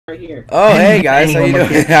right here. Oh, hey guys, how you doing?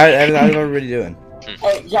 How's everybody doing?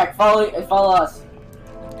 Hey, Jack, follow us.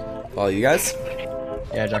 Follow you guys?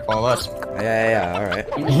 Yeah, Jack, follow us. Yeah, alright.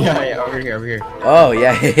 Yeah, over here. Oh,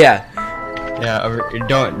 yeah. Yeah, yeah,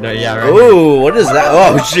 right. Ooh, what is that?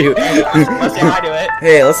 Oh, shoot. Let's say hi to it.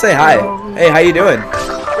 Hey, let's say hi. Hey, how you doing?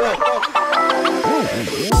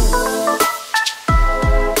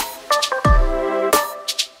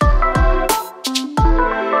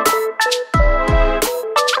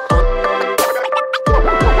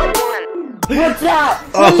 What's that?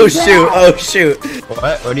 Oh, shoot.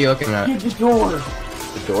 What are you looking at? Get the door.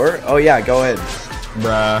 The door? Oh, yeah, go ahead.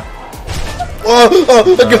 Bruh. Oh,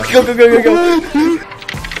 go.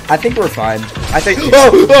 I think we're fine.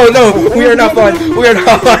 Oh, no, we are not fine.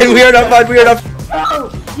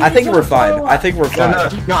 I think we're fine.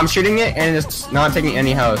 No, I'm shooting it and it's not taking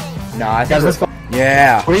any health. Nah, I Guys, think let's go.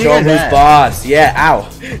 yeah, Where you show guys who's at? boss. Yeah, ow.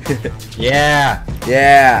 Yeah.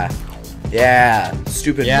 Yeah.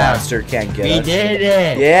 Stupid Yeah. monster can't get We us. did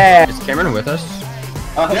it. Yeah. Is Cameron with us?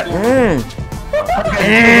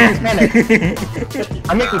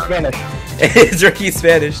 I'm making Spanish. It's Ricky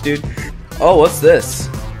Spanish, dude. Oh, what's this?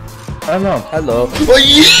 I don't know. Hello.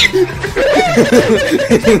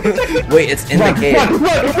 Wait, it's in the game.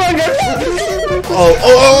 Oh.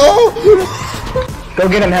 Go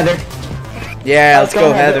get him, Heather. Yeah, let's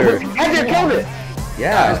go, Heather. Heather killed it.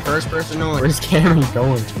 Yeah. First person only. Where's Cameron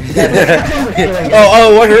going?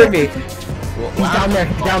 Oh, what hurt me? He's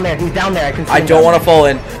down there. I can see I him don't down want to fall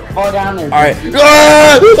in. there. Fall down there. Alright.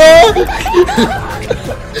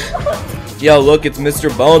 Yo, look, it's Mr.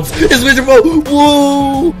 Bones. It's Mr. Bones.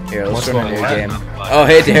 Woo! Here, let's turn on your game. Oh,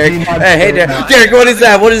 hey, Derek. Hey, Derek. Derek, what is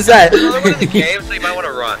that? It's a game, so you might want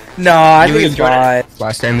to run. No, I think it's fine.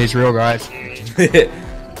 Last time these real guys.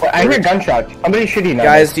 I hear gunshots. Somebody's shooting now.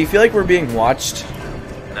 Guys, do you feel like we're being watched?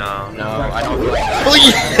 No. No, I don't feel like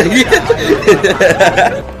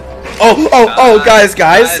Oh, guys.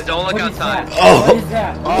 Don't look outside. Oh,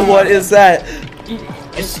 what is that?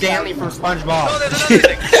 It's Stanley from SpongeBob.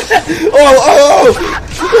 Oh,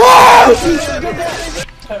 there's another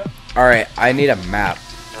thing. Alright, I need a map.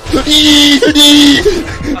 Oh, hey,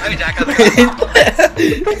 Jack, how's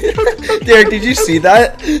it Derek, did you see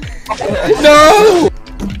that? No!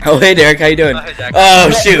 Oh, hey, Derek, how you doing? Oh, hey, Jack. Oh,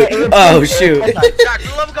 shoot. Jack, for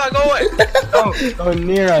the love of God, go away. Don't go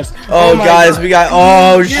near us. Oh, guys, we got.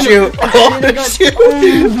 Oh, shoot.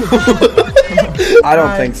 I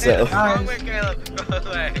don't think so. Wrong way, Caleb. Go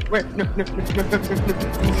away. Wait, no.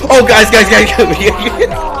 Oh, guys.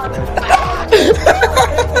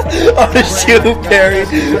 Oh, shoot, Perry.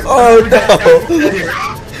 Oh, no.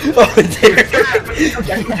 Oh, Derek.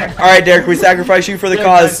 Alright, Derek, we sacrifice you for the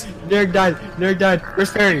cause. Derek died.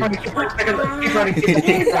 Where's Perry?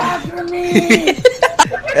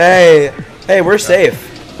 Hey, we're safe.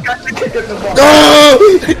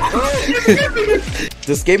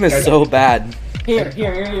 This game is so bad. Here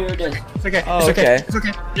it is. It's okay. Oh, it's okay.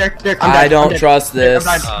 Derek, I don't trust this.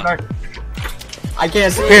 I'm dead. I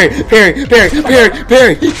can't see. Perry!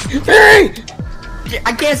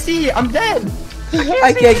 I can't see. I'm dead.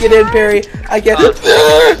 I can't get in, Perry. I can't.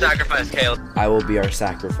 Sacrifice, Caleb. I will be our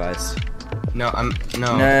sacrifice. No.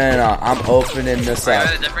 No. I'm opening this Are you up.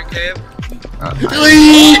 at a different cave? I'm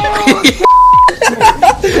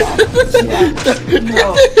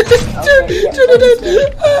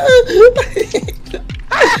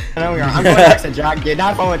going to exit, Jack. Get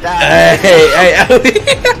not phone with that. Hey.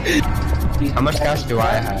 How much cash do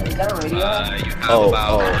I have? Is that a radio? You have Oh.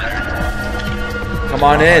 about... Come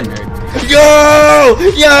on in. Yo!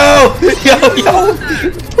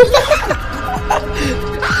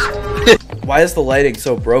 Why is the lighting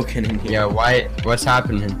so broken in here? Yeah, why? What's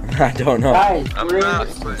happening? I don't know. Guys, I'm we're not.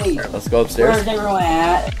 in the street. Let's go Where's upstairs. everyone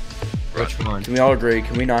at? Which one? Can we all agree?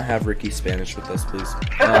 Can we not have Ricky Spanish with us, please?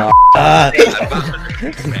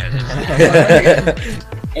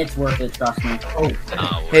 It's worth it, trust me.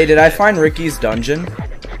 Hey, did I find Ricky's dungeon?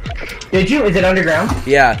 Did you? Is it underground?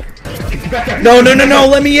 Yeah. No,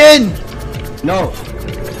 let me in! No.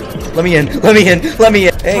 Let me in.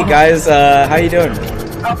 Hey guys, how you doing?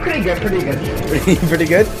 Oh, pretty good. Pretty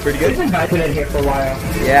good? We've been vibing in here for a while.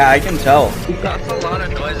 Yeah, I can tell. That's a lot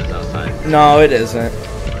of noises outside. No, it isn't.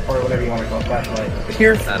 Or whatever you want to call it, flashlight.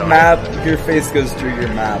 Your face goes through your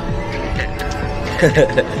map.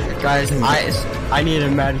 Guys, I need a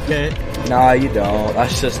med kit. Nah, you don't.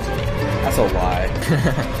 That's a lie.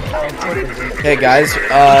 Hey guys,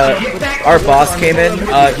 our boss came in.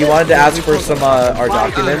 He wanted to ask for some our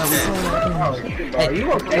documents. Are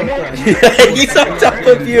you okay? He's on top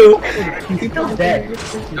of you. He feels dead. Yo,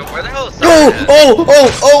 where the hell is Oh! Siren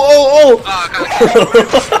Head? Oh, God.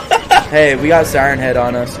 Hey, we got Siren Head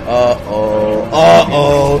on us. Uh-oh.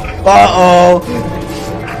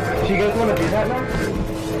 Do you guys want to do that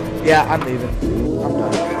now? Yeah, I'm leaving. I'm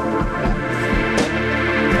done.